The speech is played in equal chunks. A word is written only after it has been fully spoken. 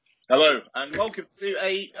Hello, and welcome to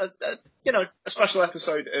a special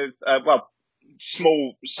episode of,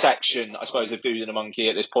 small section, I suppose, of Dude and a Monkey.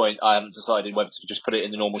 At this point, I haven't decided whether to just put it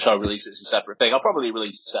in the normal show, release it as a separate thing. I'll probably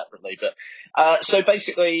release it separately, but, so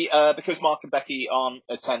basically, because Mark and Becky aren't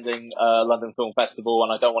attending, London Film Festival,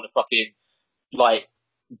 and I don't want to fucking,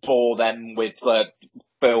 bore them with,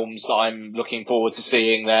 films that I'm looking forward to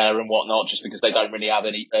seeing there and whatnot, just because they don't really have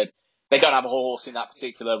they don't have a horse in that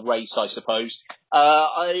particular race, I suppose.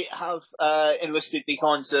 I have enlisted the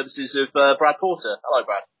kind services of Brad Porter. Hello,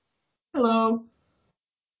 Brad. Hello.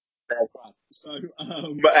 So,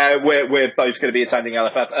 we're both going to be attending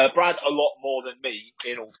LFF. Brad a lot more than me,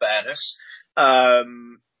 in all fairness.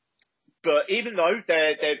 But even though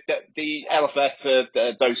the LFF, for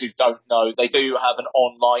those who don't know, they do have an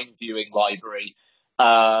online viewing library,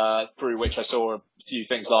 through which I saw a few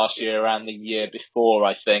things last year and the year before,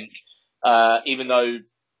 I think. Even though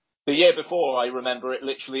the year before, I remember it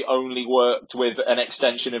literally only worked with an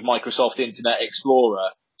extension of Microsoft Internet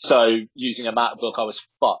Explorer. So using a MacBook, I was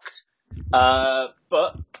fucked.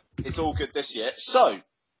 But it's all good this year. So, I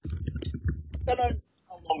don't know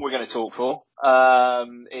how long we're going to talk for. I've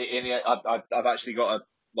actually got a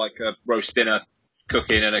roast dinner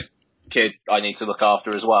cooking and a kid I need to look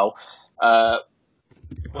after as well.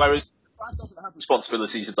 Whereas Brad doesn't have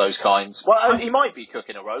responsibilities of those kinds. Well, he might be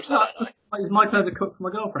cooking a roast, I don't know. It's my turn to cook for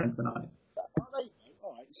my girlfriend tonight. Alright,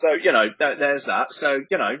 so, there's that. So,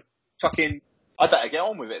 fucking, I better get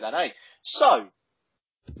on with it then, eh? So,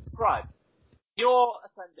 Brad, you're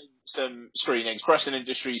attending some screenings. Press and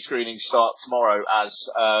Industry screenings start tomorrow as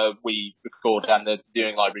we record, and the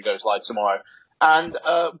viewing library goes live tomorrow. And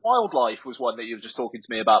Wildlife was one that you were just talking to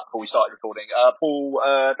me about before we started recording. Paul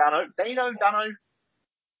Dano?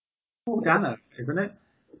 Paul Dano, isn't it?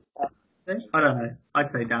 I don't know. I'd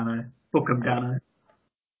say Dano. Bookham Dano.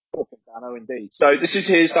 Bookham Dano, indeed. So this is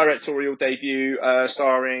his directorial debut,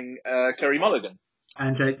 starring Kerry Mulligan.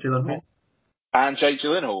 And Jake Gyllenhaal. And Jake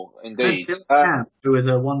Gyllenhaal, indeed. And Bill Camp, who is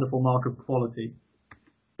a wonderful mark of quality.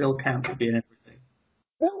 Bill Camp would be in everything.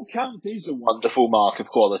 Bill Camp is a wonderful mark of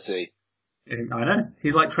quality. I know.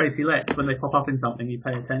 He's like Tracy Letts. When they pop up in something, you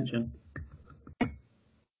pay attention.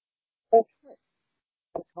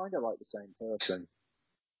 I kind of like the same person.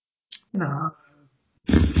 No.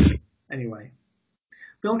 Anyway.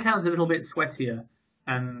 Bill Camp's a little bit sweatier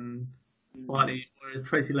and slightly, whereas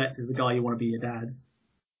Tracy Letts is the guy you want to be your dad.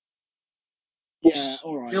 Yeah,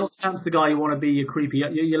 alright. Bill Camp's the guy you want to be your creepy,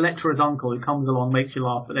 your lecturer's uncle who comes along, makes you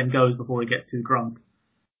laugh, but then goes before he gets too drunk.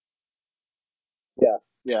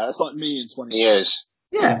 Yeah, it's like me in 20 years.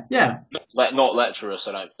 Yeah. Not lecherous,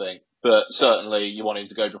 I don't think. But certainly you want him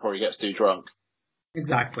to go before he gets too drunk.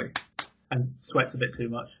 Exactly. And sweats a bit too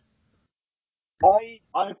much.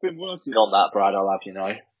 I've been working on that, Brad, I'll have you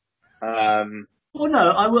know. Well, no,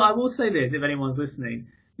 I will say this, if anyone's listening.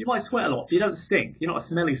 You might sweat a lot, but you don't stink. You're not a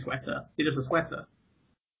smelly sweater. You're just a sweater.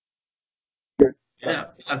 Yeah,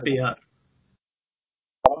 that'd be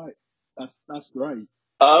Alright. That's great.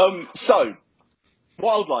 So,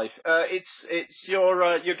 Wildlife. It's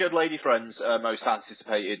your good lady friend's most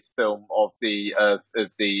anticipated film of the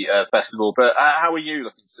festival. But how are you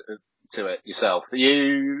looking to it yourself? Are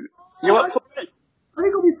you up for it? I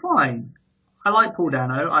think it'll be fine. I like Paul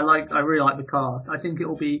Dano. I really like the cast. I think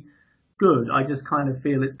it'll be good. I just kind of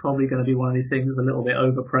feel it's probably going to be one of these things that's a little bit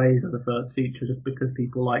overpraised as a first feature just because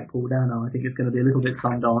people like Paul Dano. I think it's going to be a little bit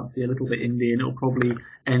Sundancey, a little bit indie, and it'll probably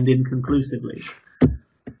end inconclusively.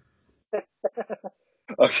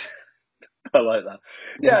 Okay. I like that.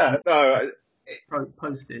 Yeah, no.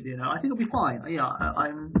 Posted, I think it'll be fine. Yeah,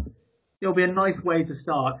 it'll be a nice way to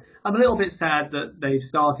start. I'm a little bit sad that they've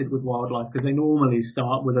started with Wildlife because they normally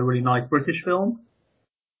start with a really nice British film.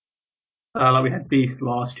 Like we had Beast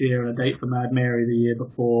last year and A Date for Mad Mary the year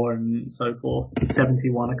before and so forth.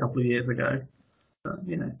 71 a couple of years ago. But,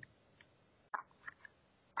 It'll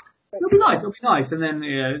be nice. And then,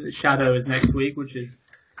 Shadow is next week, which is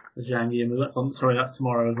the Zhang Yimou. Sorry, that's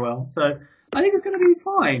tomorrow as well. So I think it's going to be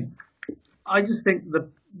fine. I just think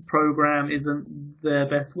the program isn't their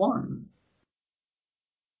best one.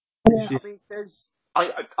 Yeah, I mean,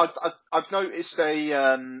 I've noticed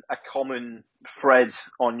a common thread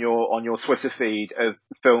on your Twitter feed of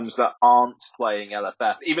films that aren't playing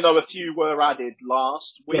LFF, even though a few were added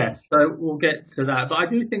last week. Yes, so we'll get to that. But I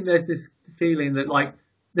do think there's this feeling that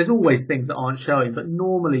there's always things that aren't showing, but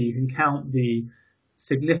normally you can count the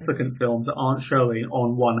significant films that aren't showing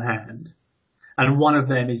on one hand, and one of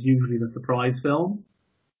them is usually the surprise film.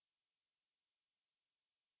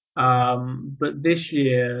 But this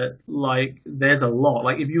year, there's a lot.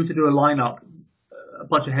 If you were to do a lineup, a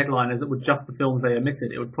bunch of headliners that were just the films they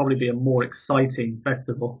omitted, it would probably be a more exciting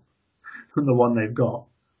festival. than the one they've got.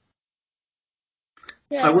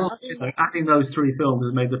 Yeah, I will say, though, adding those 3 films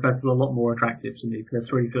has made the festival a lot more attractive to me, because they're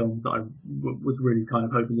 3 films that I was really kind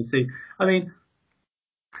of hoping to see. I mean,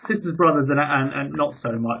 Sisters Brothers and not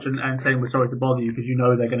so much, and same with Sorry to Bother You, because you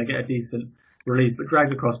know they're going to get a decent release, but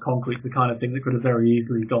Dragged Across Concrete's the kind of thing that could have very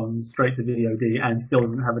easily gone straight to VOD and still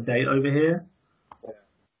doesn't have a date over here.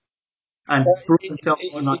 And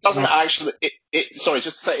it doesn't actually. Sorry,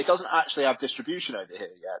 just to say, it doesn't actually have distribution over here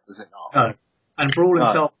yet, does it not? No. And Brawl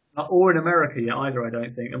in Cell, or in America yet either, I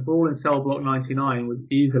don't think. And Brawl in Cell Block 99 was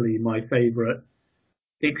easily my favourite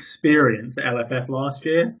experience at LFF last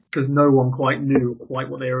year, because no one quite knew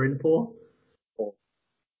what they were in for.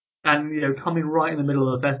 And, you know, coming right in the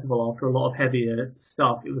middle of the festival after a lot of heavier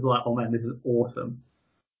stuff, it was like, oh man, this is awesome.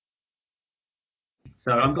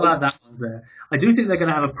 So I'm glad that one's there. I do think they're going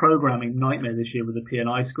to have a programming nightmare this year with the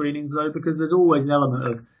P&I screenings, though, because there's always an element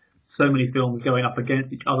of so many films going up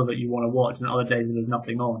against each other that you want to watch, and other days there's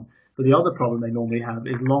nothing on. But the other problem they normally have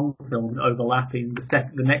is long films overlapping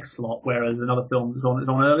the next slot, whereas another film is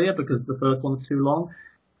on earlier because the first one's too long.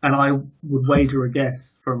 And I would wager a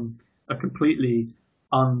guess from a completely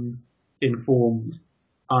uninformed,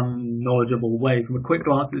 unknowledgeable way, from a quick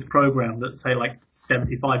glance at this program, that say like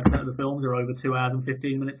 75% of the films are over 2 hours and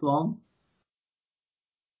 15 minutes long.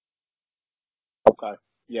 Okay.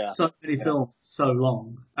 Yeah. So many films, so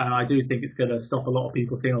long, and I do think it's going to stop a lot of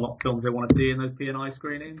people seeing a lot of films they want to see in those P&I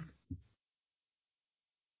screenings.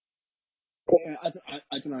 Yeah,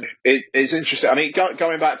 I don't know. It's interesting. I mean,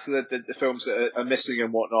 going back to the films that are missing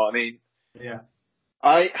and whatnot. I mean, yeah,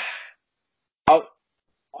 I'm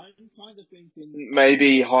kind of thinking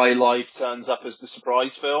maybe High Life turns up as the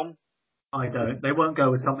surprise film. I don't. They won't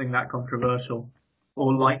go with something that controversial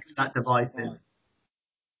or like that divisive.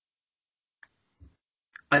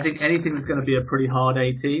 I think anything that's going to be a pretty hard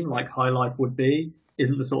 18, like High Life would be,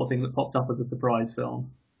 isn't the sort of thing that popped up as a surprise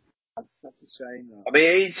film. That's such a shame. Though. I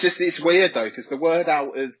mean, it's weird though, because the word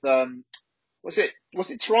out of was it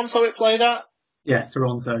Toronto it played at? Yes,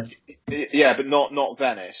 Toronto. Yeah, but not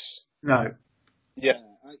Venice. No. Yeah,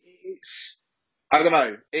 I don't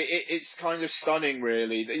know. It's kind of stunning,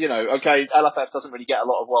 really. That, you know, okay, LFF doesn't really get a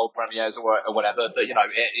lot of world premieres or whatever, but you know,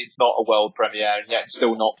 it's not a world premiere and yet it's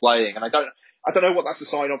still not playing. And I don't know what that's a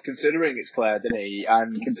sign of, considering it's Claire Denis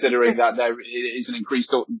and considering that there is an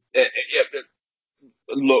increased look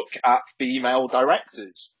at female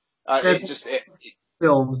directors.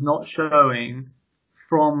 Films not showing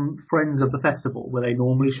from Friends of the Festival, where they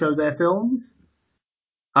normally show their films.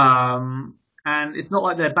 And it's not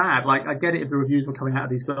like they're bad. Like, I get it if the reviews were coming out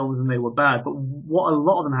of these films and they were bad, but what a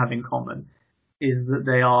lot of them have in common is that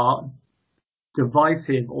they are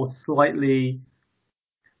divisive or slightly.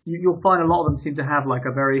 You'll find a lot of them seem to have like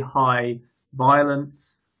a very high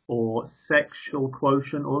violence or sexual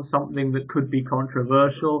quotient or something that could be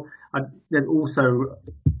controversial. There's also,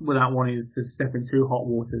 without wanting to step in too hot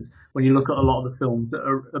waters, when you look at a lot of the films that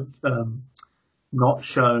are not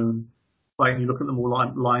shown, like you look at them all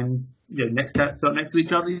next to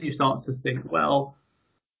each other, you start to think, well,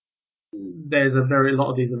 there's a lot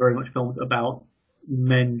of these are very much films about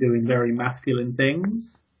men doing very masculine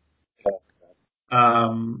things.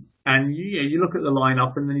 And you look at the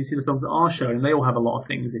lineup and then you see the films that are shown, and they all have a lot of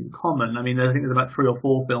things in common. I mean, I think there's about 3 or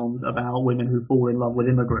 4 films about women who fall in love with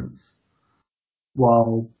immigrants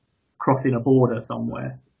while crossing a border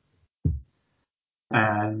somewhere.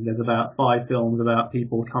 And there's about 5 films about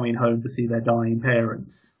people coming home to see their dying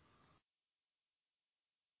parents.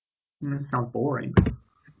 That sounds boring.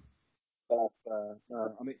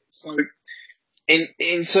 I mean, so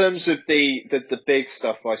in terms of the big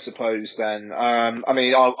stuff, I suppose. Then, I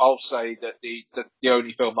mean, I'll say that the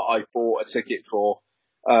only film that I bought a ticket for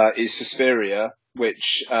is Suspiria,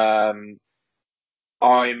 which I'm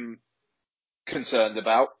concerned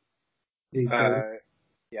about.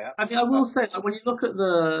 Yeah. I mean, I will say, when you look at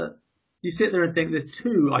you sit there and think there's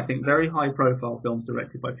 2, I think, very high-profile films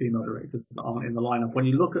directed by female directors that aren't in the lineup. When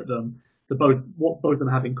you look at them, what both of them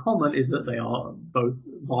have in common is that they are both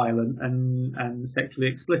violent and sexually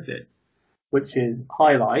explicit, which is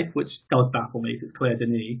High Life, which does baffle me because it's Claire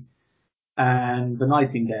Denis, and The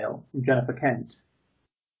Nightingale from Jennifer Kent,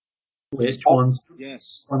 which won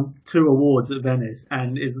 2 awards at Venice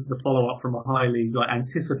and is the follow-up from a highly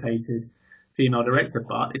anticipated female director,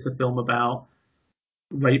 but it's a film about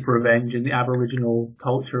rape revenge in the Aboriginal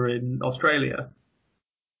culture in Australia.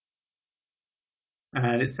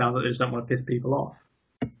 And it sounds like they just don't want to piss people off.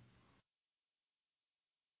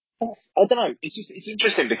 I don't know. It's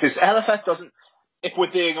interesting because LFF doesn't, if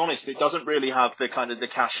we're being honest, it doesn't really have the kind of the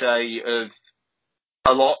cachet of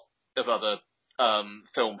a lot of other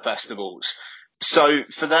film festivals. So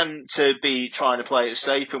for them to be trying to play it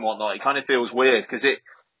safe and whatnot, it kind of feels weird because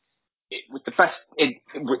with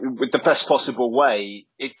the best possible way,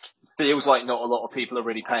 it feels like not a lot of people are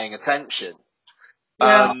really paying attention.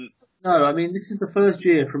 Yeah, no, I mean, this is the first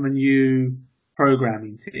year from a new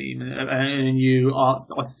programming team and a new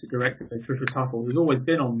artistic director, Trisha Tuttle, who's always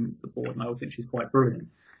been on the board, and I always think she's quite brilliant.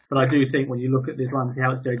 But I do think when you look at this line and see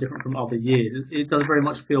how it's very different from other years, it does very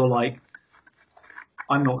much feel like,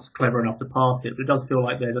 I'm not clever enough to pass it, but it does feel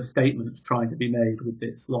like there's a statement trying to be made with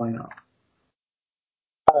this lineup.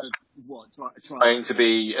 Trying to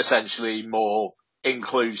be essentially more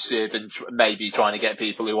inclusive and maybe trying to get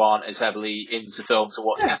people who aren't as heavily into films to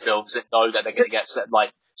watch these films and know that they're going to get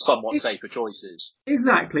somewhat safer choices.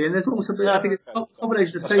 Exactly, and there's also, I think, it's a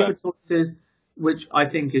combination of safer choices, which I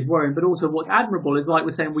think is worrying, but also what's admirable is, like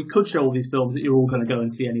we're saying, we could show all these films that you're all going to go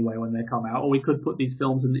and see anyway when they come out, or we could put these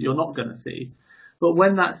films in that you're not going to see. But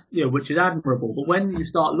when that's, which is admirable, but when you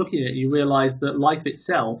start looking at it, you realise that Life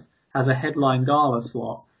itself has a headline gala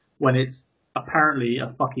slot when it's apparently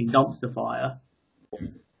a fucking dumpster fire.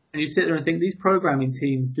 And you sit there and think, these programming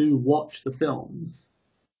teams do watch the films.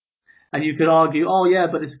 And you could argue, oh yeah,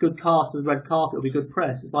 but it's a good cast with red carpet, it'll be good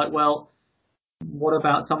press. It's like, well, what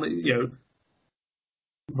about something,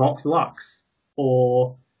 Vox Lux,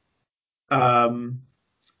 or Boy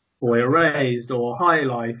Erased, or High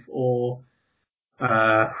Life, or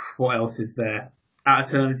what else is there? At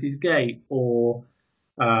Eternity's Gate, or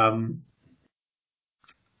what's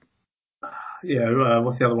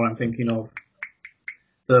the other one I'm thinking of?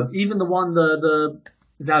 Even the one, the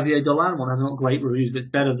Xavier Dolan one has not great reviews, but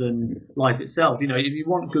it's better than Life itself. If you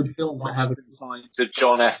want good films that have to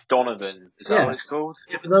John F. Donovan, is that what it's called?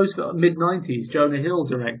 Yeah, for those mid-90s, Jonah Hill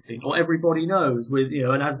directing, or Everybody Knows, with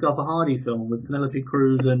an Asghar Farhadi film with Penelope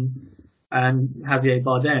Cruz and Javier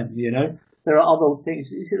Bardem. There are other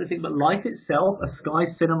things. You see the thing, but Life itself, a Sky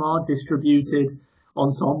Cinema distributed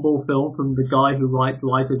ensemble film from the guy who writes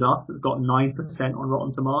Light of Dust, that's got 9% on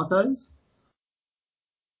Rotten Tomatoes.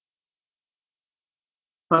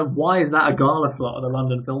 So why is that a gala slot at the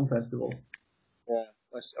London Film Festival? Yeah.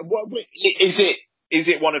 Is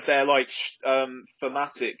it one of their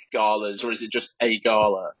thematic galas, or is it just a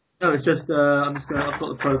gala? No, it's just I've got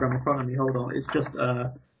the program in front of me. Hold on, it's just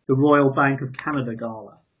the Royal Bank of Canada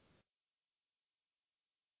gala.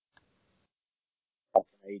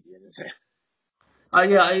 Canadian, is it?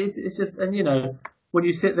 Yeah, it's just, and when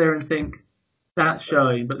you sit there and think that's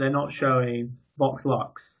showing, but they're not showing Vox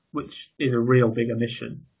Lux, which is a real big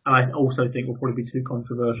omission. And I also think will probably be too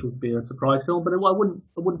controversial to be a surprise film, but I wouldn't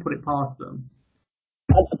put it past them.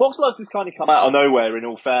 Vox Lux has kind of come out of nowhere, in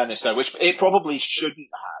all fairness, though, which it probably shouldn't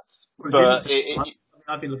have. But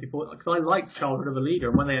I've been looking forward, because I liked Childhood of a Leader,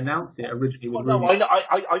 and when they announced it originally,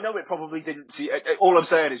 I know it probably didn't to. All I'm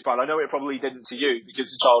saying is, Brad, I know it probably didn't to you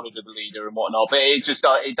because of Childhood of a Leader and whatnot. But it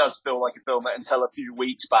does feel like a film that until a few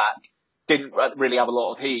weeks back didn't really have a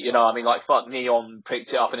lot of heat. Fuck Neon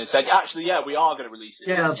picked it up and it said, actually, yeah, we are going to release it.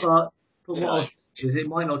 Yeah, but what is it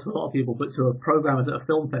might not to a lot of people, but to a programmers at a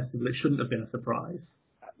film festival, it shouldn't have been a surprise.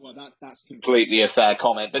 Well, that's completely a fair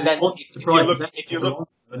comment. But then if you look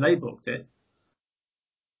when they booked it.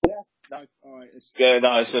 No, all right.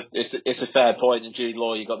 It's a fair point. And Jude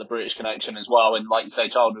Law, you got the British connection as well. And like you say,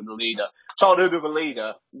 Childhood of a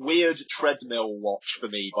Leader, weird treadmill watch for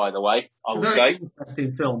me, by the way. I will say.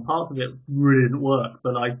 Interesting film. Parts of it really didn't work,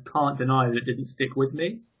 but I can't deny that it didn't stick with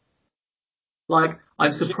me.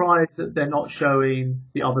 I'm surprised that they're not showing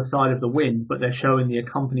The Other Side of the Wind, but they're showing the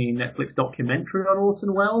accompanying Netflix documentary on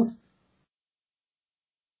Orson Welles.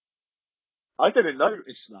 I didn't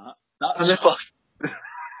notice that. That's fun.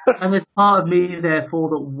 And there's part of me, therefore,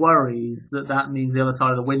 that worries that means The Other Side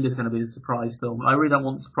of the Wind is going to be a surprise film. I really don't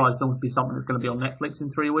want the surprise film to be something that's going to be on Netflix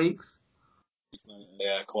in 3 weeks.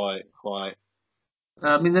 Yeah, quite.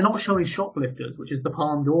 They're not showing Shoplifters, which is the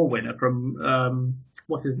Palme d'Or winner from,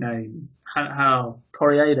 what's his name?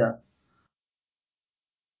 Correada.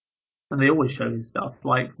 And they always show his stuff.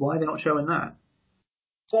 Why are they not showing that?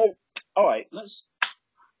 So, alright, let's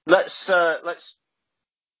not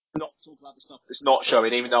talk about the stuff that's not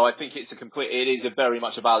showing, even though I think it is a very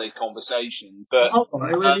much a valid conversation. But hold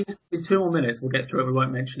on, in 2 more minutes we'll get through it. We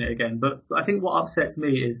won't mention it again. But I think what upsets me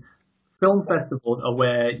is film festivals are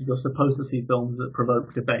where you're supposed to see films that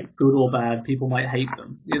provoke debate, good or bad. People might hate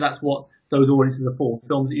them. That's what those audiences are for.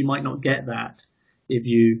 Films that you might not get that if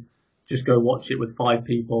you just go watch it with 5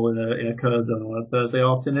 people in a Curzon on a Thursday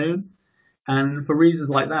afternoon. And for reasons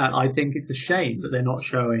like that, I think it's a shame that they're not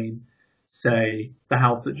showing, say, The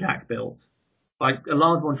House That Jack Built. Like, a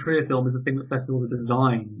Lars von Trier film is a thing that festivals are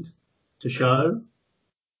designed to show.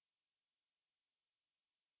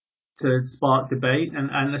 to spark debate,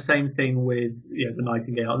 and the same thing with the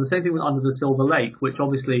Nightingale, and the same thing with Under the Silver Lake, which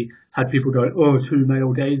obviously had people going, oh, too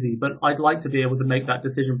male gazy, but I'd like to be able to make that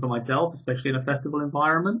decision for myself, especially in a festival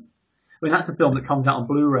environment. I mean, that's a film that comes out on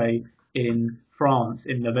Blu-ray in France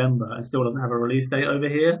in November and still doesn't have a release date over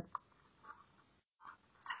here.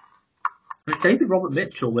 And it's David Robert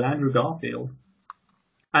Mitchell with Andrew Garfield,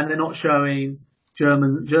 and they're not showing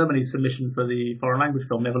Germany's submission for the foreign language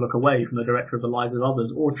film Never Look Away from the director of The Lives of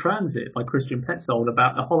Others, or Transit by Christian Petzold,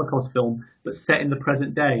 about a Holocaust film that's set in the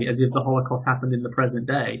present day as if the Holocaust happened in the present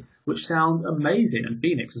day, which sounds amazing. And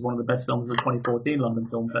Phoenix is one of the best films of the 2014 London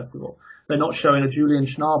Film Festival. They're not showing a Julian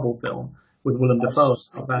Schnabel film with Willem Dafoe.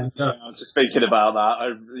 I was just thinking about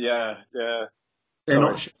that. They're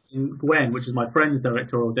not showing Gwen, which is my friend's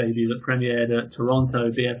directorial debut that premiered at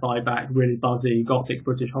Toronto, BFI backed, really buzzy, gothic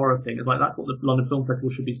British horror thing. It's like, that's what the London Film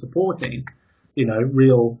Festival should be supporting.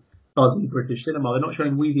 Real buzzy British cinema. They're not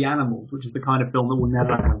showing We the Animals, which is the kind of film that will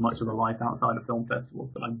never have much of a life outside of film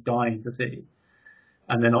festivals, but I'm dying to see.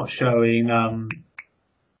 And they're not showing, there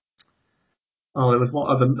was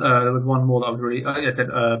one more that I was really,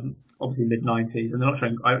 obviously mid-90s, and they're not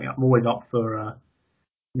showing, I'm always up for,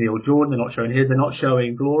 Neil Jordan. They're not showing his. They're not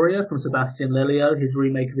showing Gloria from Sebastian Lelio, his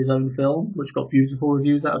remake of his own film, which got beautiful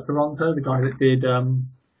reviews out of Toronto. The guy that did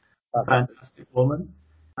Fantastic Woman,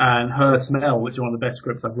 and Her Smell, which is one of the best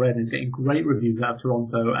scripts I've read, and getting great reviews out of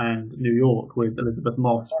Toronto and New York with Elizabeth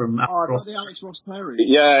Moss from. Is that the Alex Ross Perry?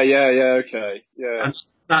 Yeah, okay, yeah. And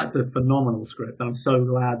that's a phenomenal script, and I'm so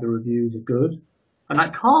glad the reviews are good. And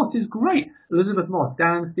that cast is great. Elizabeth Moss,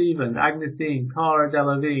 Dan Stevens, Agnes Dean, Cara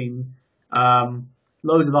Delevingne,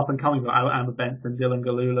 loads of up-and-coming, Amber Benson, Dylan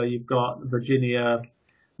Galula. You've got Virginia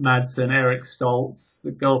Madsen, Eric Stoltz, the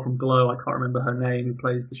girl from Glow, I can't remember her name, who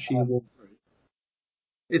plays the She-Wolf.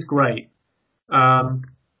 It's great. So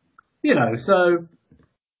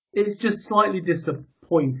it's just slightly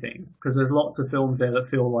disappointing because there's lots of films there that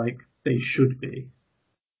feel like they should be.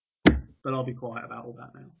 But I'll be quiet about all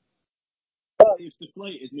that now. Well, you've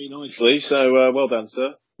deflated me nicely, so well done,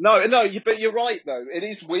 sir. No, but you're right though. It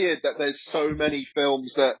is weird that there's so many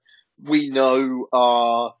films that we know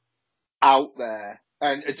are out there,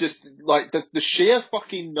 and it just like the sheer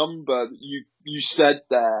fucking number that you said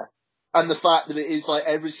there, and the fact that it is like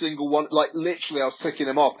every single one, like literally I was ticking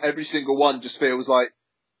them off. Every single one just feels like,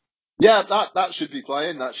 yeah, that should be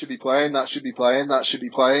playing, that should be playing, that should be playing, that should be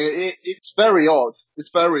playing. It's very odd.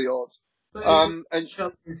 It's very odd. But and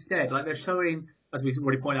show instead, like they're showing, as we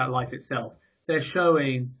already pointed out, Life Itself. They're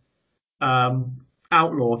showing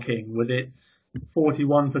Outlaw King with its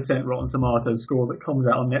 41% Rotten Tomatoes score that comes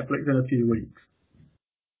out on Netflix in a few weeks,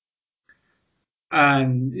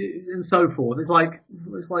 and so forth. It's like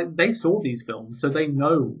they saw these films, so they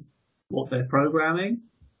know what they're programming.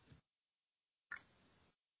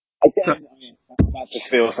 That just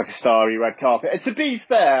feels like a starry red carpet. And to be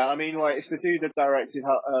fair, I mean, like, it's the dude that directed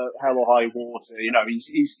Hell or High Water.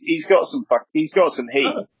 He's got some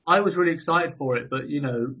heat. I was really excited for it, but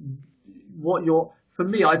for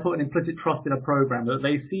me, I put an implicit trust in a program that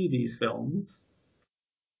they see these films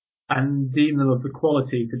and deem them of the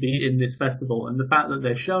quality to be in this festival. And the fact that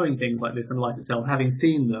they're showing things like this in Life Itself, having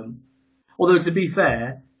seen them, although to be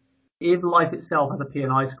fair, if Life Itself has a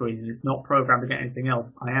P&I screen and it's not programmed to get anything else,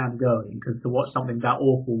 I am going, because to watch something that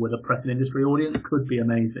awful with a press and industry audience could be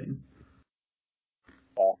amazing.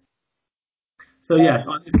 So yes,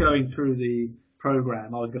 I'm just going through the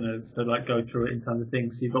program. I was going to go through it in terms of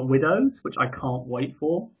things. So you've got Widows, which I can't wait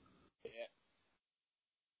for.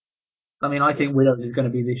 I mean, I think Widows is going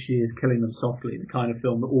to be this year's Killing Them Softly, the kind of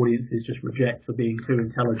film that audiences just reject for being too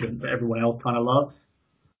intelligent, but everyone else kind of loves.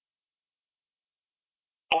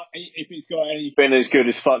 If it's got anything as good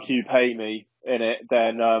as Fuck You Pay Me in it,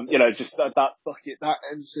 then just that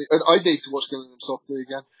MC. And I need to watch Killing Them Softly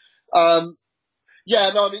again. I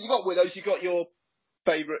mean, you got Widows, you got your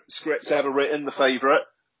favourite scripts ever written, the favourite.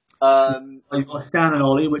 You've got Stan and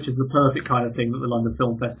Ollie, which is the perfect kind of thing that the London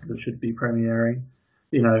Film Festival should be premiering,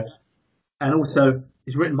 And also,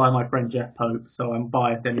 it's written by my friend Jeff Pope, so I'm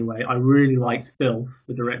biased anyway. I really liked Filth,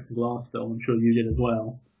 the director's last film. I'm sure you did as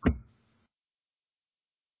well.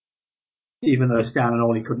 Even though Stan and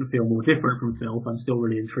Ollie couldn't feel more different from Filth, I'm still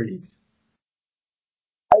really intrigued.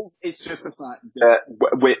 It's just the fact that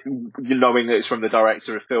knowing that it's from the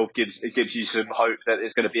director of Filth gives you some hope that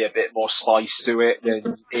there's going to be a bit more spice to it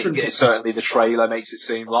than certainly the trailer makes it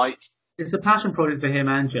seem like. It's a passion project for him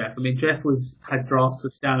and Jeff. I mean, Jeff had drafts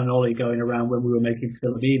of Stan and Ollie going around when we were making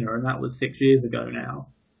Philomena, and that was 6 years ago now.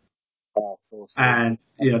 Oh, of course. And,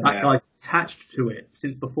 that guy's attached to it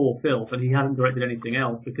since before Filth, and he hasn't directed anything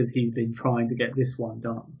else because he's been trying to get this one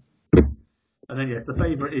done. And then yes, The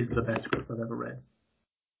Favourite is the best script I've ever read.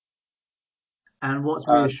 And what's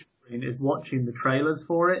reassuring is watching the trailers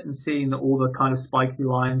for it and seeing that all the kind of spiky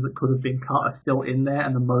lines that could have been cut are still in there,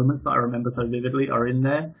 and the moments that I remember so vividly are in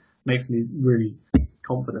there, makes me really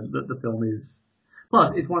confident that the film is.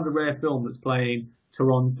 Plus, it's one of the rare films that's playing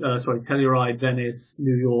Telluride, Venice,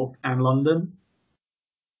 New York, and London.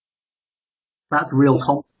 That's real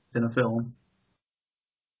confidence in a film.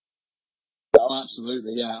 Oh,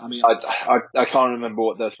 absolutely, yeah. I mean, I can't remember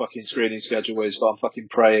what the fucking screening schedule is, but I'm fucking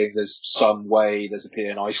praying there's some way there's a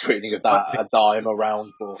P&I screening of that that I'm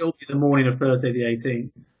around for. It'll be the morning of Thursday the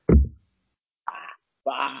 18th.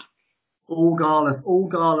 ah, All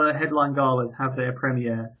gala headline galas have their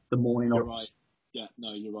premiere the morning you're of. right. Yeah,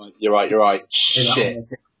 no, you're right. You're right. Shit.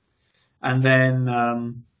 And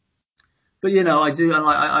then, but you know, I do, and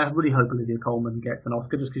I really hope Olivia Colman gets an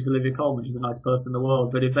Oscar just because Olivia Colman, she's the nicest person in the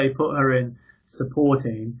world. But if they put her in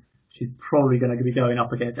supporting, she's probably going to be going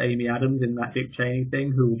up against Amy Adams in that Dick Cheney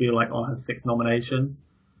thing, who will be like on her 6th nomination.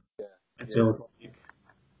 I feel like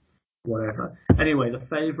whatever. Anyway, The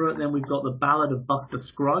Favourite. Then we've got The Ballad of Buster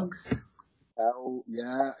Scruggs. Hell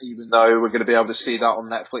yeah, even though we're going to be able to see that on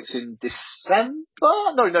Netflix in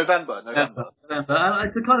November. And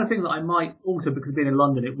it's the kind of thing that I might also, because of being in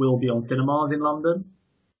London, it will be on cinemas in London.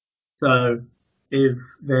 So if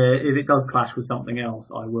it does clash with something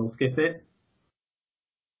else, I will skip it.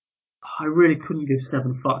 I really couldn't give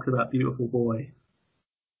 7 fucks about Beautiful Boy.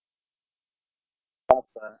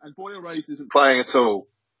 And Boy Erased isn't Playing at all.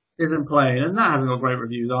 Isn't playing, and that hasn't got great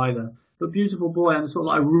reviews either. But Beautiful Boy, I'm sort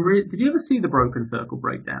of like, did you ever see the Broken Circle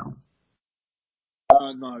breakdown?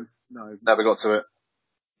 no. Never got to it.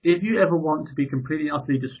 If you ever want to be completely and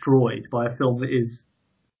utterly destroyed by a film that is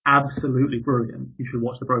absolutely brilliant, you should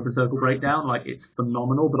watch the Broken Circle breakdown. Like, it's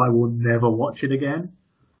phenomenal, but I will never watch it again.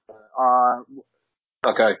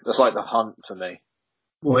 Okay, that's like The Hunt for me.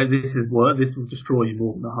 Well, this will destroy you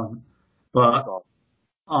more than The Hunt. But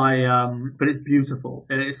but it's beautiful.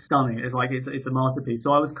 It's stunning. It's a masterpiece.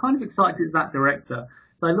 So I was kind of excited as that director.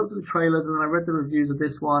 So I looked at the trailers and then I read the reviews of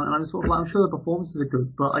this one, and I'm sort of like, I'm sure the performances are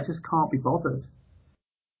good, but I just can't be bothered.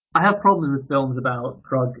 I have problems with films about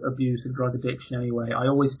drug abuse and drug addiction anyway. I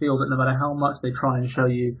always feel that no matter how much they try and show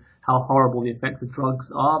you how horrible the effects of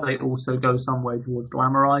drugs are, they also go some way towards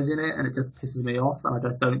glamorizing it, and it just pisses me off, and I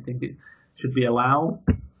just don't think it should be allowed.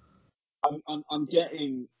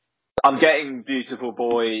 I'm getting Beautiful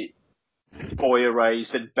Boy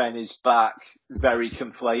Erased, and Ben is Back very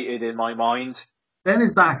conflated in my mind. Ben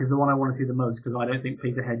is Back is the one I want to see the most because I don't think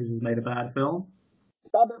Peter Hedges has made a bad film.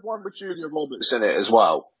 Is that the one with Julia Roberts in it as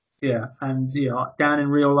well? Yeah, and Down in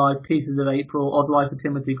Real Life, Pieces of April, Odd Life of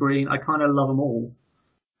Timothy Green. I kind of love them all.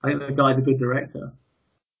 I think the guy's a good director.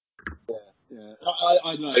 Yeah.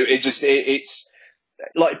 I know. It's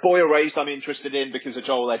like Boy Erased I'm interested in because of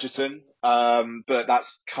Joel Edgerton, but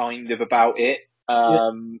that's kind of about it.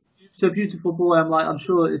 So Beautiful Boy, I'm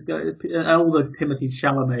sure it's going. All the Timothée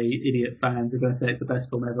Chalamet idiot fans are going to say it's the best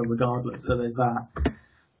film ever, regardless. So there's that.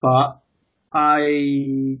 But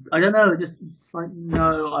I don't know. It's like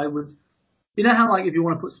no, I would. You know how like if you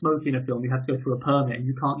want to put smoking in a film, you have to go through a permit, and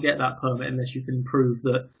you can't get that permit unless you can prove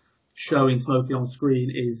that showing smoking on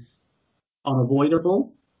screen is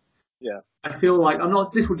unavoidable. Yeah. I feel like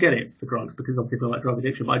this would get it for drugs because obviously I feel like drug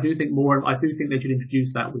addiction, but I do think they should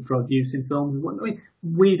introduce that with drug use in films. I mean,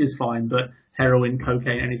 weed is fine, but heroin,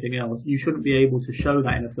 cocaine, anything else, you shouldn't be able to show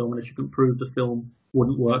that in a film unless you can prove the film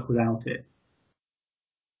wouldn't work without it.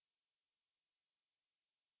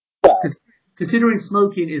 Considering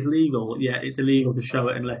smoking is legal, yeah, it's illegal to show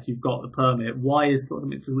it unless you've got the permit. Why is sort of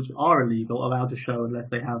mixes which are illegal allowed to show unless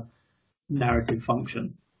they have narrative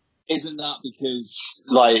function? Isn't that because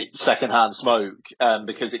like secondhand smoke,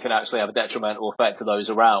 because it can actually have a detrimental effect to those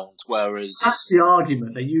around, whereas that's the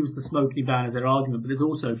argument. They use the smoking ban as their argument, but it's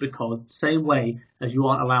also because same way as you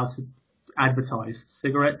aren't allowed to advertise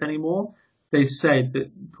cigarettes anymore, they've said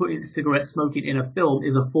that putting cigarette smoking in a film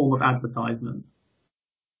is a form of advertisement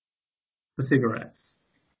for cigarettes.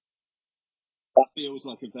 That feels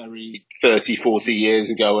like a very 30, 40 years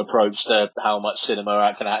ago approach to how much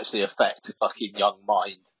cinema can actually affect a fucking young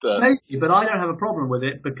mind. Maybe, but I don't have a problem with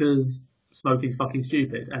it because smoking's fucking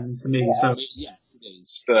stupid, and to me, I mean, yes, it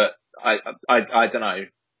is. But I don't know.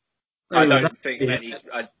 Anyway, I don't think many.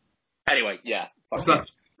 Anyway, yeah.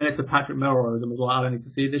 Minutes of Patrick Melrose and was like, I don't need to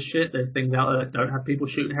see this shit. There's things out there that don't have people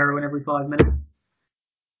shooting heroin every 5 minutes.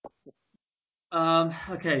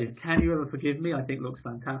 Okay, Can You Ever Forgive Me? I think looks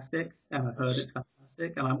fantastic, and I've heard it's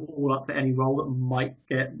fantastic, and I'm all up for any role that might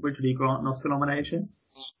get Richard E. Grant an Oscar nomination.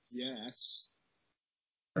 Yes.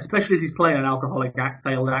 Especially as he's playing an alcoholic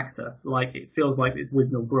failed actor. Like, it feels like it's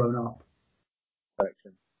Wisdom grown up.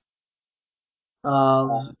 section.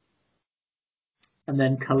 And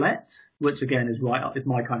then Colette, which again is right up, is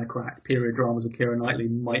my kind of crack. Period dramas with Keira Knightley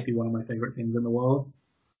might be one of my favourite things in the world.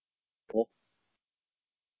 Cool.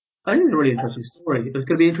 I think it's a really interesting story. It's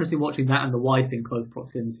going to be interesting watching that and The Wife in close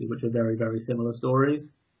proximity, which are very, very similar stories.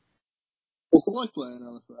 Is the wife playing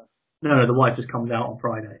LFF? No, The Wife just comes out on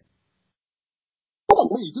Friday. Oh,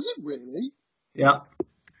 wait, does it really? Yeah.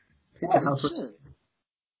 Oh, shit.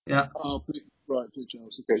 Yeah. Oh, Pitch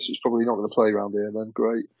House. Okay, so it's probably not going to play around here then.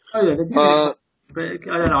 Great. Oh yeah, but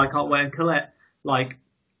I don't know, I can't wait. And Colette, like,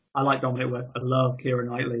 I like Dominic West. I love Keira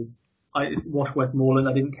Knightley. I watched Westmoreland.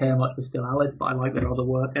 I didn't care much for Still Alice, but I like their other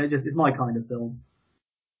work. And it's my kind of film.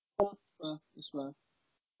 That's fair.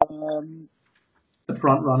 The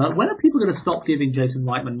Front Runner. When are people going to stop giving Jason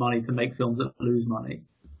Reitman money to make films that lose money?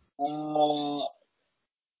 Alright,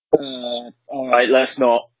 let's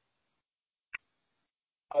not.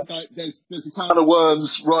 There's a can of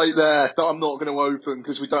worms right there that I'm not going to open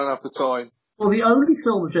because we don't have the time. Well, the only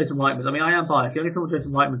film of Jason Reitman's, I mean, I am biased, the only film of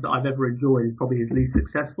Jason Reitman's that I've ever enjoyed is probably his least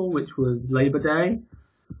successful, which was Labor Day.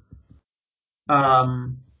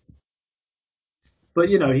 But,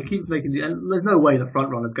 you know, he keeps making and there's no way the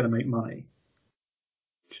Front Runner's going to make money.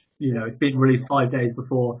 You know, it's been released 5 days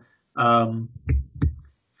before,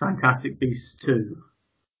 Fantastic Beasts 2.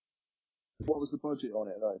 What was the budget on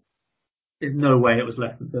it, though? There's no way it was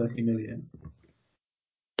less than 30 million.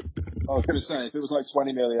 I was going to say, if it was like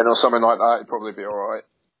 20 million or something like that, it'd probably be alright.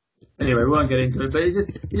 Anyway, we won't get into it, but it just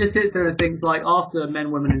sits there and thinks, like, after Men,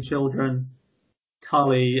 Women and Children,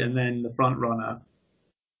 Tully, and then The Front Runner,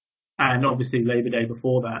 and obviously Labor Day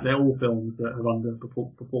before that, they're all films that have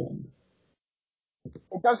underperformed.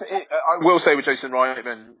 It does. I will say with Jason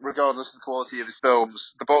Reitman, regardless of the quality of his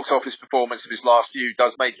films, the box office performance of his last few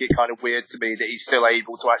does make it kind of weird to me that he's still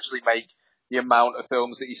able to actually make the amount of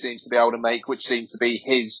films that he seems to be able to make, which seems to be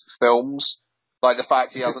his films. Like the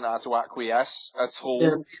fact he hasn't had to acquiesce at all. Yeah,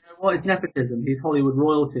 you know what? It's nepotism. He's Hollywood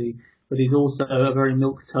royalty, but he's also a very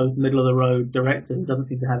milquetoast, middle-of-the-road director who doesn't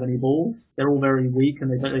seem to have any balls. They're all very weak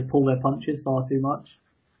and they pull their punches far too much.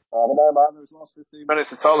 I don't know, man. Those last 15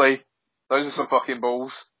 minutes of Tully, those are some fucking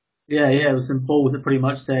balls. Yeah, there was some balls that pretty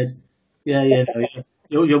much said, no,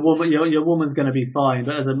 your woman's going to be fine,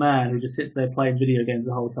 but as a man who just sits there playing video games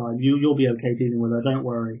the whole time, you'll be okay dealing with her. Don't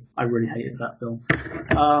worry. I really hated that film.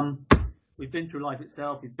 We've been through Life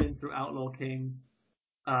Itself. We've been through Outlaw King.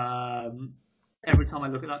 Every time I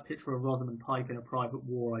look at that picture of Rosamund Pike in A Private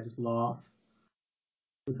War, I just laugh.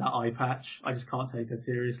 With that eye patch, I just can't take her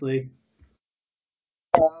seriously.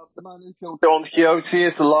 The Man Who Killed Don Quixote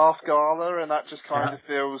is the Laugh Gala, and that just kind of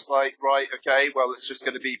feels like, right, okay, well, it's just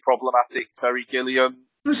going to be problematic Terry Gilliam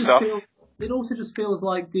stuff. It also just feels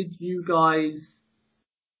like, did you guys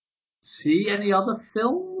see any other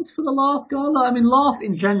films for the Laugh Gala? I mean, Laugh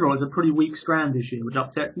in general is a pretty weak strand this year, which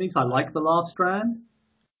upsets me because I like the Laugh strand.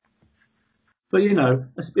 But, you know,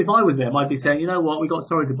 if I was them, I'd be saying, you know what, we got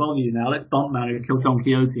Sorry to Bother You now, let's bump Man Who Killed Don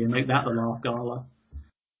Quixote and make that the Laugh Gala.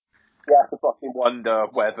 You have to fucking wonder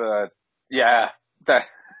whether,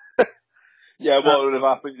 what would have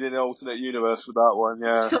happened in an alternate universe with that one,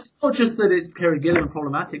 yeah. It's not just that it's Terry Gilliam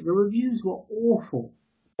problematic, the reviews were awful.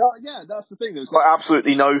 Yeah, that's the thing, there's like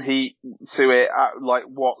absolutely no heat to it, like,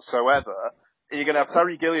 whatsoever. You're going to have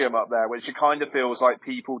Terry Gilliam up there, which it kind of feels like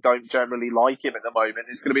people don't generally like him at the moment.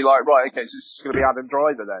 It's going to be like, right, okay, so it's just going to be Adam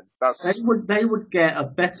Driver then. They would get a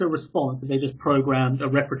better response if they just programmed a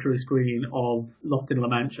repertory screening of Lost in La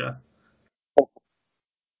Mancha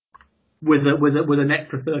with an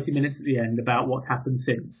extra 30 minutes at the end about what's happened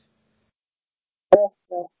since.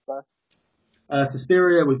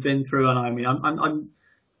 Suspiria we've been through, and I mean,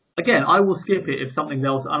 again, I will skip it if something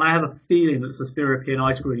else, and I have a feeling that Suspiria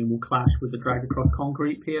P&I screening will clash with the Dragged Across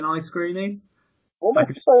Concrete P&I screening. I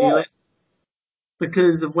can feel it.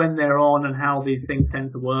 Because of when they're on and how these things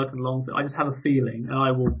tend to work and long, I just have a feeling,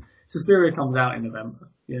 and Suspiria comes out in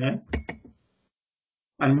November, you know?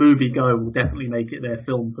 And Movie Go will definitely make it their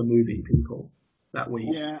film for movie people that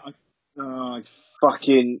week. Yeah, I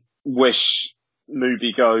fucking wish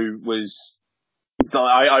Movie Go was.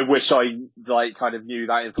 I wish I kind of knew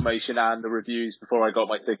that information and the reviews before I got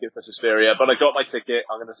my ticket for Suspiria, but I got my ticket.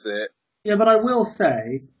 I'm gonna see it. Yeah, but I will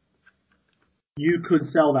say, you could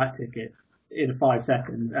sell that ticket in 5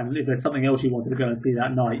 seconds, and if there's something else you wanted to go and see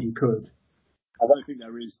that night, you could. I don't think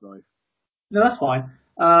there is though. No, that's fine.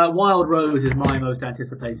 Wild Rose is my most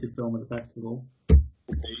anticipated film at the festival.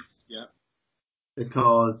 Yeah.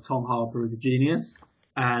 Because Tom Harper is a genius,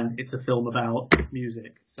 and it's a film about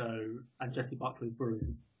music. And Jessie Buckley's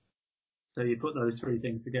brilliant. So you put those three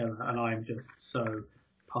things together, and I'm just so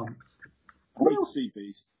pumped. I need to see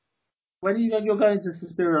Beast. When are you going? You're going to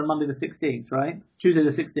Suspiria on Monday the 16th, right? Tuesday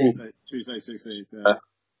the 16th. Tuesday 16th. Yeah.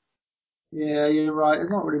 Yeah, you're right. There's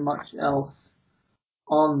not really much else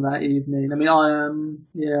on that evening. I mean,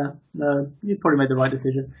 no, you probably made the right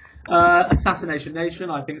decision. Assassination Nation,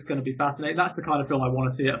 I think it's going to be fascinating. That's the kind of film I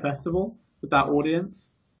want to see at a festival with that audience.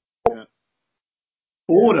 Yeah.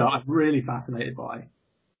 Order, I'm really fascinated by.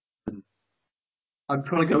 I'm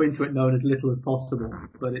trying to go into it knowing as little as possible,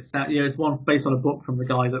 but it's one based on a book from the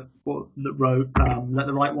guy that wrote Let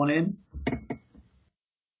the Right One In.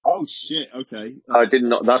 Oh shit! Okay. I did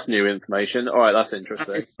not. That's new information. All right, that's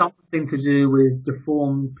interesting. It's something to do with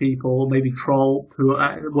deformed people, maybe troll who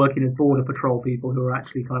are working as border patrol people who are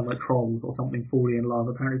actually kind of like trolls or something, falling in love.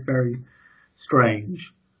 Apparently, it's very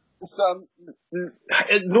strange.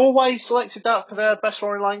 Norway selected that for their best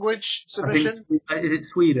foreign language I think submission. is it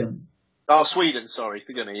Sweden? Oh, Sweden. Sorry,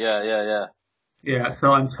 forgive me. Yeah. Yeah,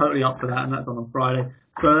 so I'm totally up for that, and that's on Friday.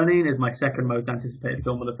 Burning is my second most anticipated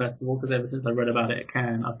film of the festival because ever since I read about it at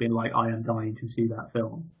Cannes, I've been like, I am dying to see that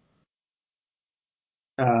film.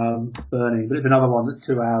 Burning, but it's another one that's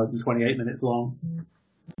 2 hours and 28 minutes long.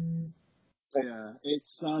 Yeah,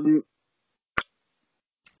 it's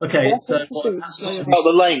Okay, so about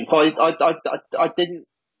the length, I didn't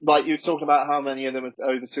like you were talking about how many of them are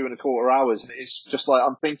over 2.25 hours. And it's just like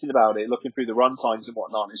I'm thinking about it, looking through the run times and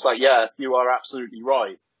whatnot. It's like, yeah, you are absolutely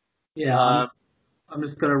right. yeah, I'm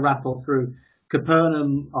just going to rattle through.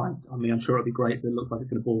 Capernaum, I mean, I'm sure it'll be great, but it looks like it's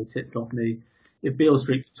going to bore the tits off me. If Beale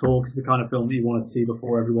Street Could Talk is the kind of film that you want to see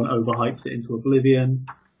before everyone overhypes it into oblivion.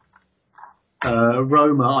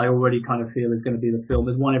 Roma, I already kind of feel is going to be the film.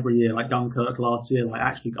 There's one every year, like Dunkirk last year, like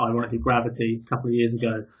actually, ironically, Gravity a couple of years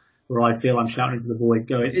ago, where I feel I'm shouting into the void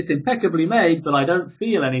going, it's impeccably made, but I don't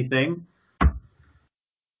feel anything.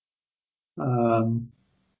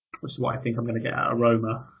 Which is what I think I'm going to get out of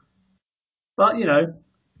Roma. But,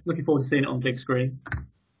 looking forward to seeing it on big screen.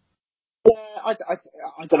 Yeah, I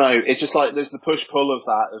don't know. It's just like there's the push-pull of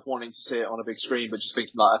that, of wanting to see it on a big screen, but just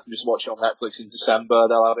thinking like I can just watch it on Netflix in December.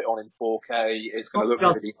 They'll have it on in 4K. It's going to look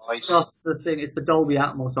really nice. Just the thing, it's the Dolby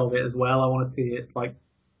Atmos of it as well. I want to see it like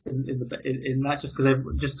in that just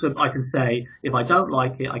because I can say if I don't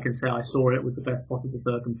like it, I can say I saw it with the best possible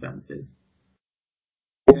circumstances.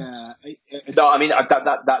 yeah. No, I mean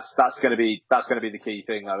that's going to be the key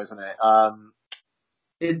thing, though, isn't it?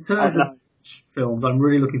 In terms of films, I'm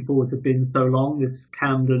really looking forward to Been So Long, this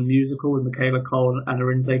Camden musical with Michaela Cole and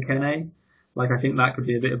Arinze Kene. Like, I think that could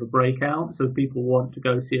be a bit of a breakout. So if people want to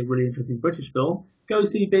go see a really interesting British film, go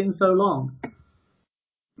see Been So Long.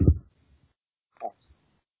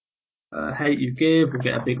 Hate You Give will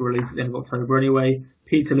get a big release at the end of October anyway.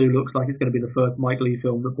 Peterloo looks like it's going to be the first Mike Leigh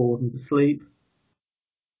film that bores me to sleep.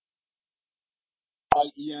 I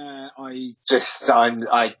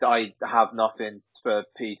have nothing for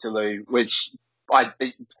Peterloo, which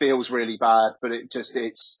it feels really bad, but I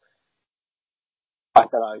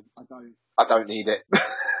don't need it.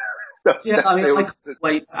 Yeah, I mean, I can't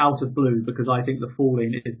wait Out of Blue because I think The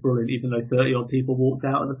Falling is brilliant, even though 30 odd people walked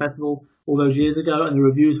out of the festival all those years ago, and the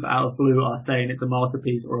reviews for Out of Blue are saying it's a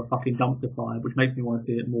masterpiece or a fucking dumpster fire, which makes me want to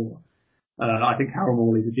see it more. I think Carol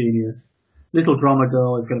Morley's a genius. Little Drummer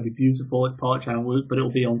Girl is going to be beautiful. It's part Channel Woot, but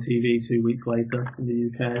it'll be on TV 2 weeks later in the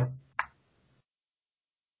UK.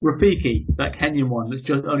 Rafiki, that Kenyan one that's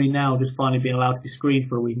just finally being allowed to be screened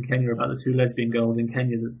for a week in Kenya about the 2 lesbian girls in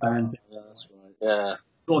Kenya that's banned. Yeah, that's right. Yeah.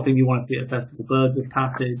 Sort of thing you want to see at a festival. Birds of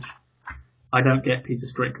Passage. I don't get Peter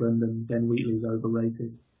Strickland, and Ben Wheatley's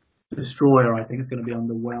overrated. Destroyer, I think, is going to be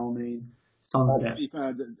underwhelming. Sunset.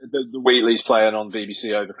 The Wheatley's playing on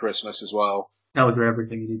BBC over Christmas as well. Tells you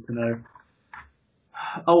everything you need to know.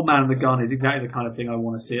 Old Man and the Gun is exactly the kind of thing I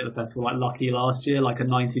want to see at the festival, like Lucky last year, like a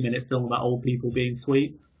 90-minute film about old people being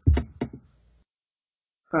sweet.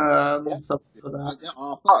 Something like that.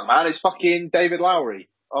 Oh man, it's fucking David Lowery.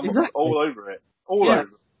 I'm all over it. Over it.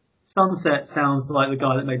 Sunset sounds like the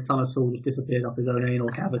guy that made Son of Saul just disappeared up his own anal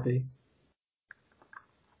cavity.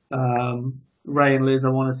 Ray and Liz, I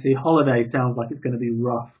want to see. Holiday sounds like it's going to be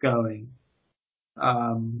rough going.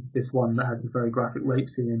 This one that has a very graphic rape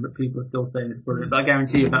scene in, but people are still saying it's brilliant. But I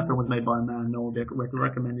guarantee you if that film was made by a man, no one would be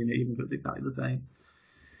recommending it, even if it's exactly the same.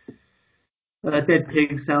 Dead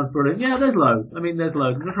Pigs sounds brilliant. Yeah, there's loads. I'm just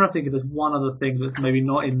trying to think if there's one other thing that's maybe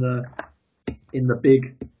not in the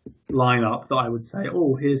big lineup that I would say,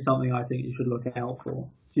 oh, here's something I think you should look out for.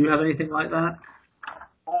 Do you have anything like that?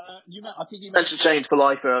 I think you mentioned Chained for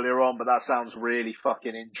Life earlier on, but that sounds really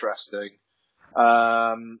fucking interesting.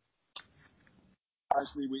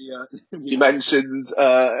 Actually, we mentioned,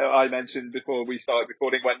 I mentioned before we started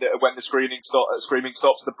recording when the screaming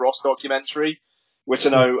stops the Bros documentary. which I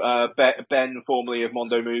know Ben, formerly of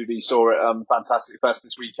Mondo Movie, saw at Fantastic Fest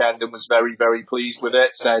this weekend and was very, very pleased with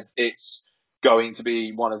it. Said it's going to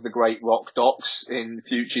be one of the great rock docs in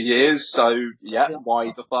future years. So yeah.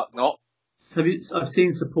 Why the fuck not? I've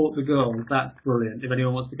seen Support the Girls. That's brilliant. If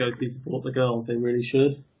anyone wants to go see Support the Girls, they really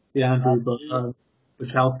should. The Andrew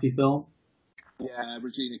Wachowski film. Yeah,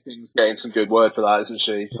 Regina King's getting some good word for that, isn't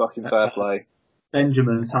she? Fucking fair play.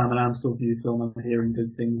 Benjamin, Simon Amstel's new film I'm hearing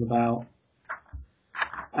good things about.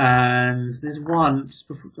 And there's one,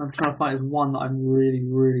 I'm trying to find one that I'm really,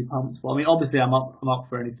 really pumped for. I mean, obviously I'm up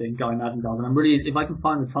for anything Guy Madden does, and I'm really, if I can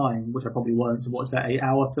find the time, which I probably won't, to watch that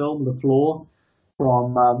 8-hour film, The Floor,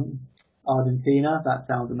 from Argentina, that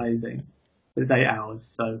sounds amazing. But it's 8 hours,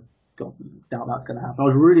 so God, doubt that's going to happen. I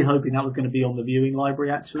was really hoping that was going to be on the viewing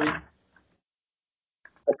library, actually.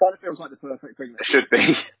 It kind of feels like the perfect thing that should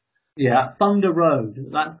be. Yeah, Thunder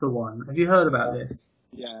Road, that's the one. Have you heard about this?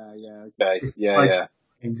 Yeah. Okay. Yeah.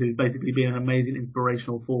 Who's basically been an amazing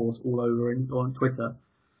inspirational force all over on Twitter.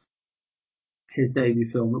 His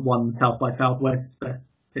debut film that won South by Southwest's Best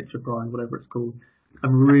Picture Prize, whatever it's called.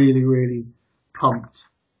 I'm really, really pumped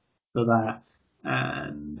for that.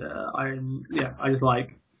 And I just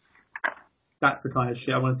like, that's the kind of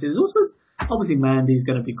shit I want to see. There's also, obviously Mandy's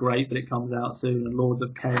going to be great, but it comes out soon, and Lords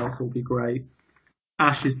of Chaos will be great.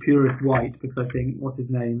 Ash's Purest White, because I think, what's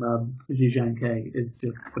his name, Ji Zhang-Kei is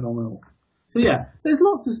just phenomenal. So yeah, there's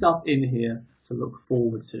lots of stuff in here to look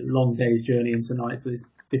forward to. Long Day's Journey into Night for this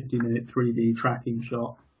 50-minute 3D tracking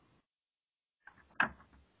shot.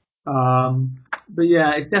 But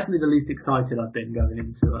yeah, it's definitely the least excited I've been going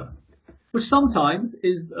into it. Which sometimes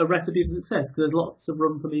is a recipe for success, because there's lots of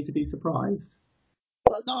room for me to be surprised.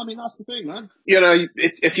 No, I mean, that's the thing, man. You know,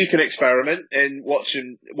 if you can experiment in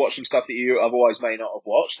watching stuff that you otherwise may not have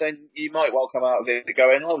watched, then you might well come out of it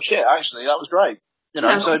going, oh shit, actually, that was great. You know,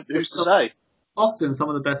 yeah, so who's to say? Often some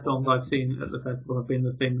of the best films I've seen at the festival have been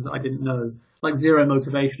the things that I didn't know. Like Zero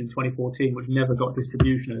Motivation in 2014, which never got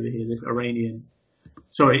distribution over here, this Israeli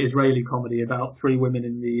comedy about 3 women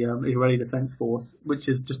in the Israeli Defense Force, which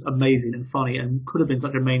is just amazing and funny and could have been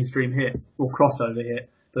such a mainstream hit or crossover hit,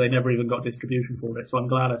 but they never even got distribution for it. So I'm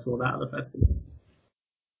glad I saw that at the festival.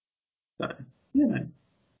 So, you know.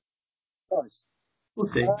 Nice. We'll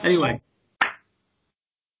see. Anyway.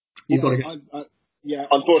 You've got to go. Yeah,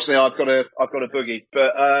 unfortunately I've got a boogie,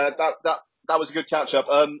 but that was a good catch up.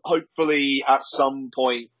 Hopefully at some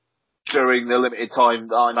point during the limited time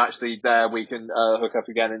that I'm actually there, we can hook up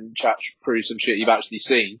again and chat through some shit you've actually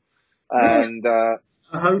seen. And I'm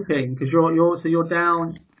hoping, because you're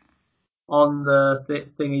down on the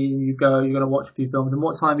thingy, you're going to watch a few films. And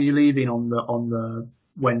what time are you leaving on the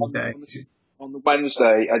Wednesday? On the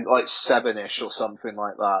Wednesday at like 7ish or something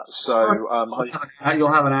like that. So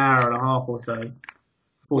you'll have an hour and a half or so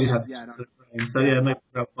before you have the train. So yeah, maybe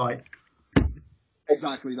we'll fight.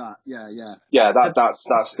 Exactly that. Yeah. That's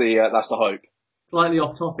the hope. Slightly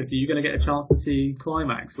off topic. Are you going to get a chance to see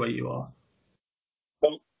Climax where you are?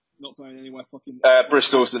 Nope. Not going anywhere fucking.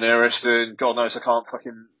 Bristol's the nearest, and God knows I can't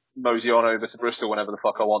fucking mosey on over to Bristol whenever the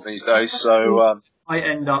fuck I want these days. So I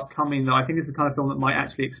end up coming though. I think it's the kind of film that might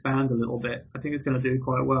actually expand a little bit. I think it's going to do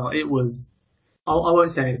quite well. It was. I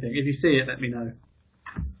won't say anything. If you see it, let me know.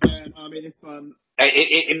 Yeah, I mean, if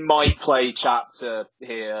it might play chapter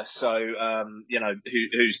here, so you know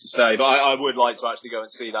who's to say? But I would like to actually go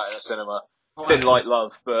and see that in a cinema. Thin Light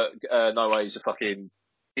Love, but no way he's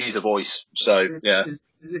a voice. So yeah,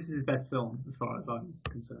 this is his best film as far as I'm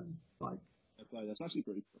concerned. Like, that's actually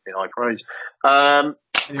pretty high praise.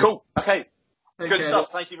 Anyway. Cool. Okay. Good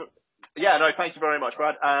stuff. Thank you. Thank you very much,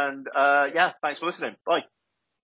 Brad. And thanks for listening. Bye.